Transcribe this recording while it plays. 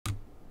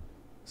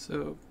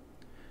So,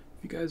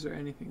 if you guys are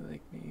anything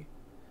like me,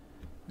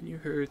 when you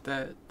heard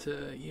that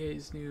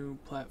EA's new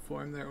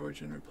platform, their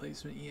Origin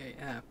replacement EA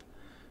app,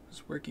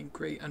 was working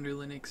great under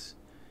Linux,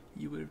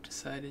 you would have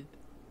decided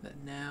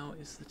that now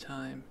is the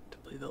time to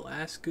play the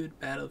last good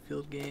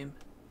Battlefield game.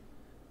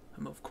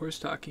 I'm of course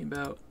talking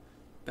about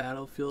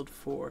Battlefield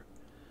 4,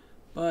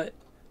 but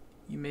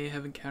you may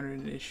have encountered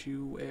an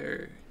issue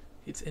where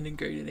its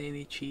integrated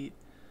anti-cheat,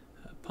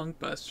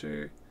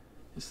 punkbuster,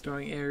 is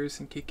throwing errors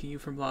and kicking you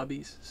from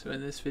lobbies. So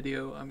in this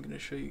video I'm going to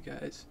show you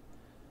guys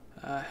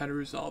how to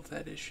resolve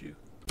that issue.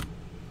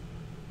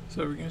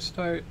 So we're going to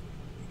start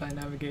by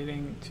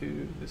navigating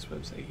to this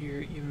website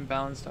here,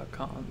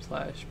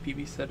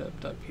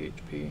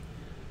 evenbalance.com/pbsetup.php.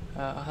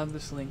 I'll have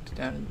this linked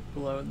down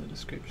below in the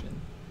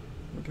description.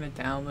 We're going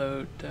to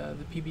download the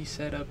PB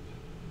setup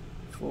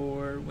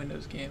for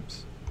Windows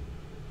games.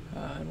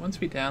 And once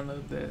we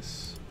download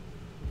this,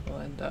 we'll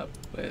end up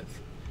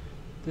with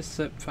this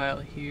zip file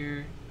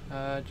here.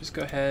 Just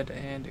go ahead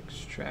and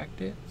extract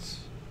it.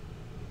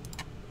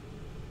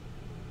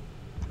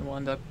 And we'll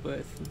end up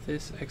with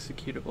this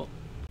executable.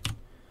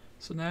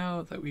 So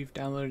now that we've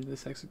downloaded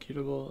this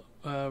executable,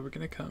 we're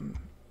going to come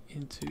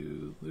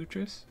into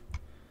Lutris,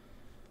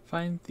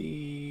 find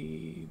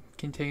the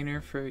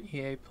container for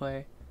EA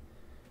Play,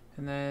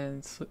 and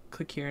then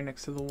click here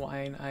next to the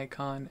wine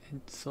icon and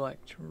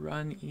select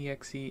Run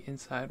exe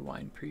inside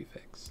wine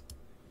prefix.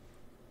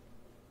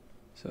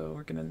 So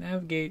we're going to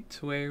navigate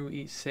to where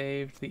we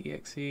saved the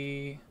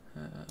exe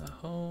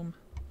home,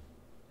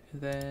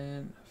 and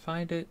then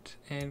find it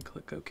and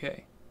click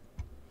OK.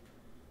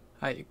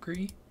 I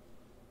agree.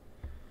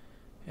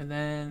 And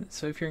then,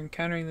 so if you're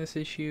encountering this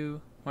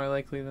issue, more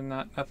likely than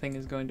not, nothing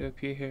is going to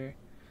appear here.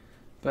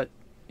 But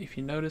if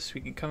you notice,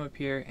 we can come up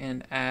here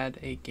and add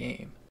a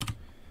game.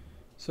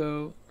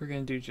 So we're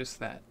going to do just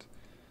that.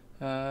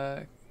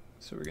 So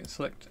we're going to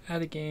select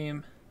Add a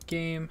Game.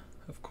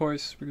 Of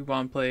course, we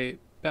want to play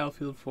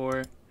Battlefield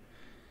 4.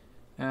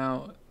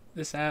 Now,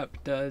 this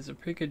app does a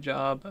pretty good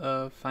job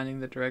of finding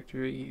the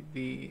directory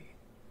the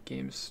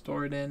game is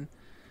stored in.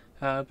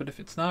 But if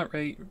it's not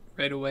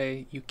right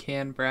away, you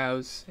can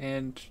browse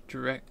and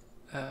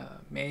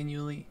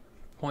manually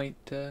point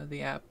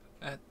the app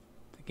at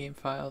the game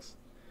files.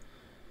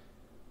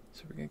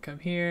 So we're going to come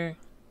here,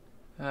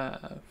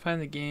 find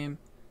the game,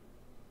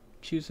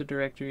 choose a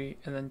directory,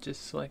 and then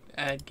just select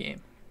Add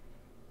Game.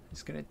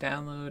 It's going to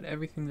download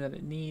everything that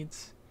it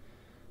needs.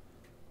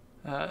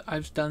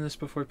 I've done this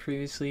before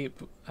previously.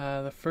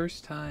 The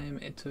first time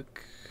it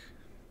took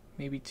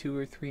maybe 2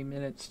 or 3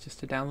 minutes just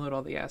to download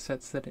all the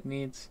assets that it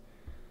needs.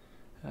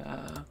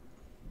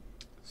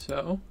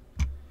 So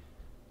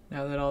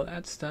now that all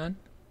that's done,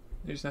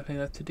 there's nothing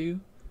left to do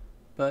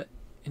but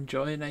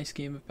enjoy a nice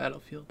game of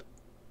Battlefield.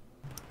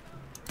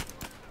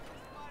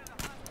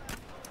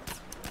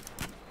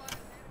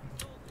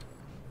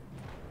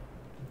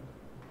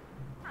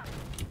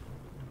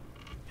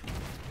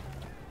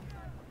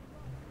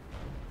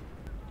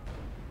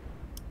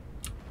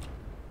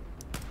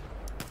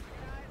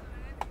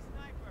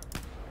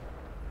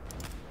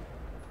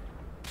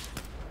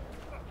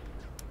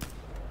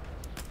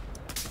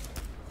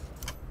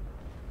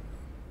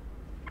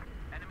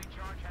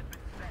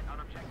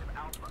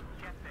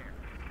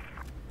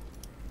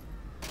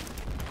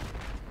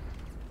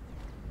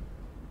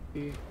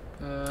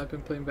 I've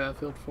been playing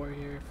Battlefield 4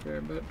 here for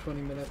about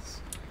 20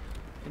 minutes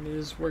and it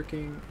is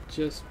working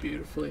just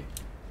beautifully.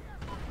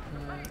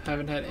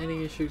 Haven't had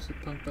any issues with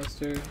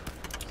punkbuster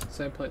since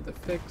I played the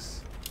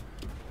fix.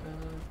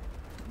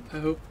 I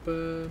hope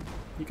you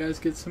guys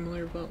get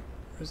similar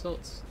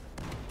results.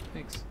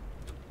 Thanks.